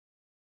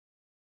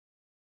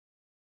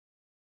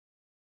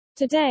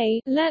Today,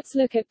 let's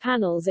look at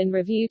panels in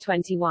Review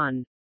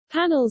 21.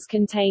 Panels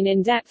contain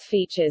in-depth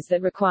features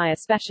that require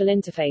special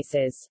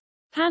interfaces.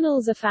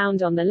 Panels are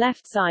found on the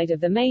left side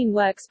of the main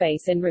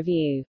workspace in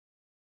Review.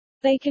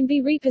 They can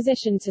be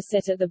repositioned to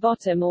sit at the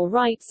bottom or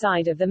right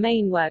side of the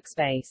main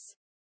workspace.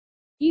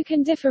 You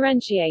can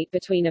differentiate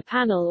between a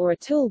panel or a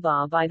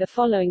toolbar by the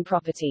following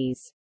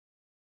properties.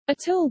 A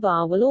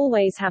toolbar will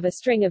always have a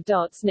string of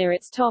dots near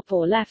its top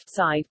or left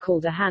side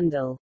called a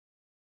handle.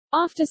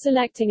 After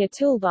selecting a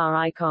toolbar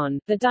icon,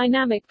 the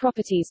Dynamic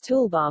Properties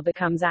toolbar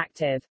becomes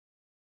active.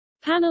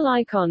 Panel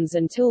icons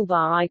and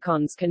toolbar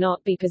icons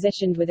cannot be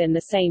positioned within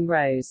the same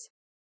rows.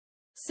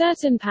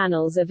 Certain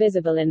panels are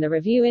visible in the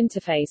Review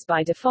interface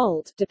by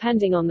default,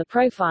 depending on the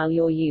profile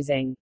you're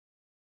using.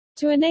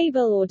 To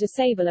enable or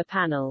disable a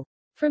panel,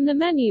 from the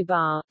menu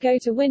bar, go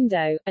to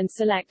Window, and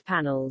select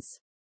Panels.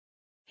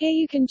 Here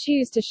you can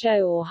choose to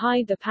show or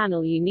hide the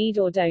panel you need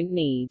or don't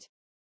need.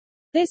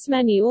 This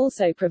menu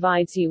also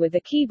provides you with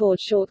a keyboard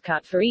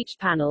shortcut for each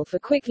panel for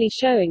quickly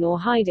showing or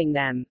hiding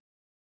them.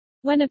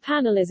 When a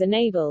panel is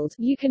enabled,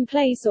 you can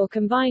place or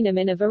combine them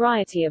in a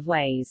variety of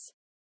ways.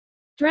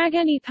 Drag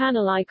any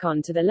panel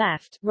icon to the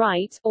left,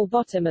 right, or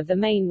bottom of the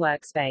main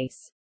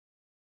workspace.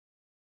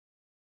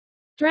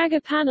 Drag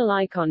a panel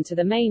icon to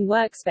the main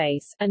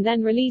workspace, and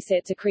then release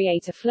it to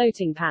create a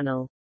floating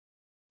panel.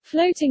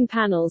 Floating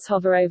panels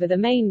hover over the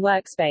main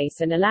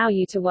workspace and allow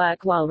you to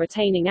work while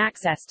retaining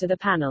access to the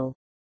panel.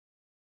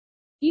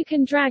 You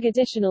can drag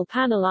additional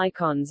panel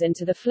icons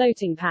into the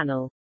floating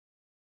panel.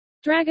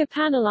 Drag a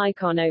panel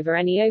icon over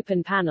any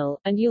open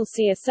panel, and you'll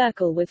see a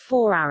circle with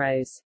 4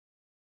 arrows.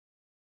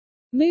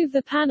 Move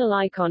the panel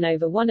icon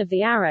over one of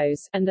the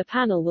arrows, and the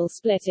panel will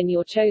split in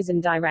your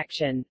chosen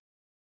direction.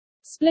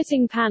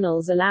 Splitting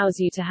panels allows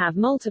you to have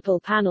multiple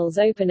panels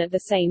open at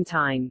the same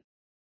time.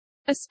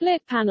 A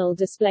split panel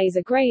displays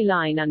a gray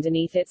line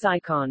underneath its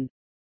icon.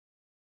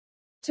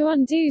 To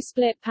undo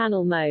split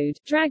panel mode,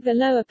 drag the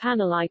lower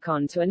panel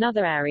icon to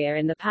another area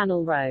in the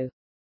panel row.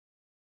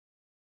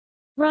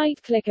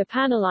 Right-click a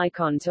panel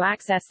icon to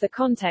access the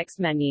context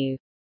menu.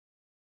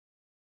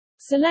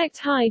 Select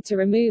Hide to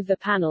remove the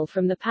panel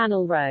from the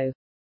panel row.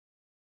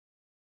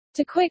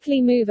 To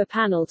quickly move a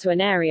panel to an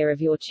area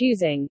of your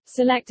choosing,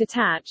 select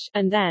Attach,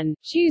 and then,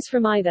 choose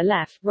from either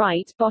left,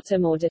 right,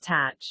 bottom or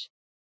Detach.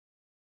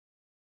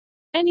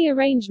 Any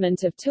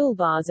arrangement of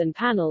toolbars and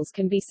panels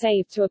can be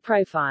saved to a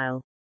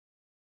profile.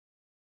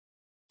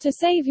 To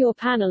save your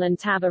panel and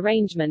tab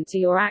arrangement to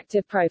your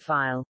active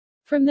profile.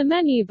 From the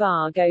menu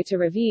bar go to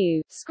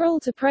Review, scroll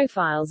to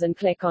Profiles and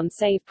click on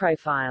Save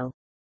Profile.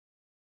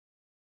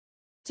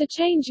 To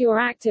change your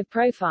active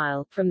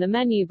profile, from the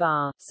menu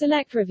bar,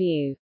 select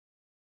Review.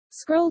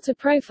 Scroll to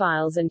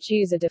Profiles and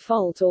choose a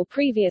default or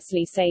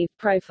previously saved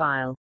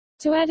profile.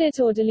 To edit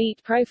or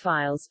delete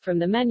profiles, from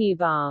the menu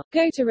bar,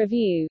 go to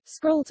Review,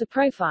 scroll to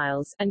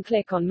Profiles, and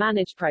click on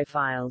Manage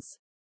Profiles.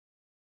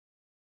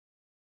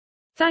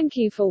 Thank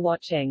you for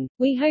watching.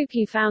 We hope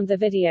you found the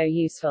video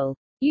useful.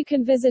 You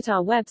can visit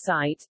our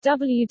website,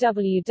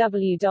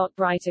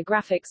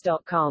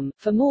 www.brightergraphics.com,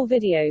 for more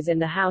videos in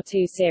the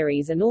how-to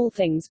series and all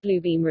things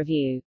Bluebeam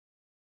Revu.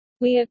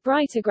 We at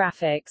Brighter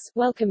Graphics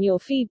welcome your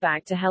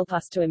feedback to help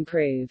us to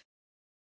improve.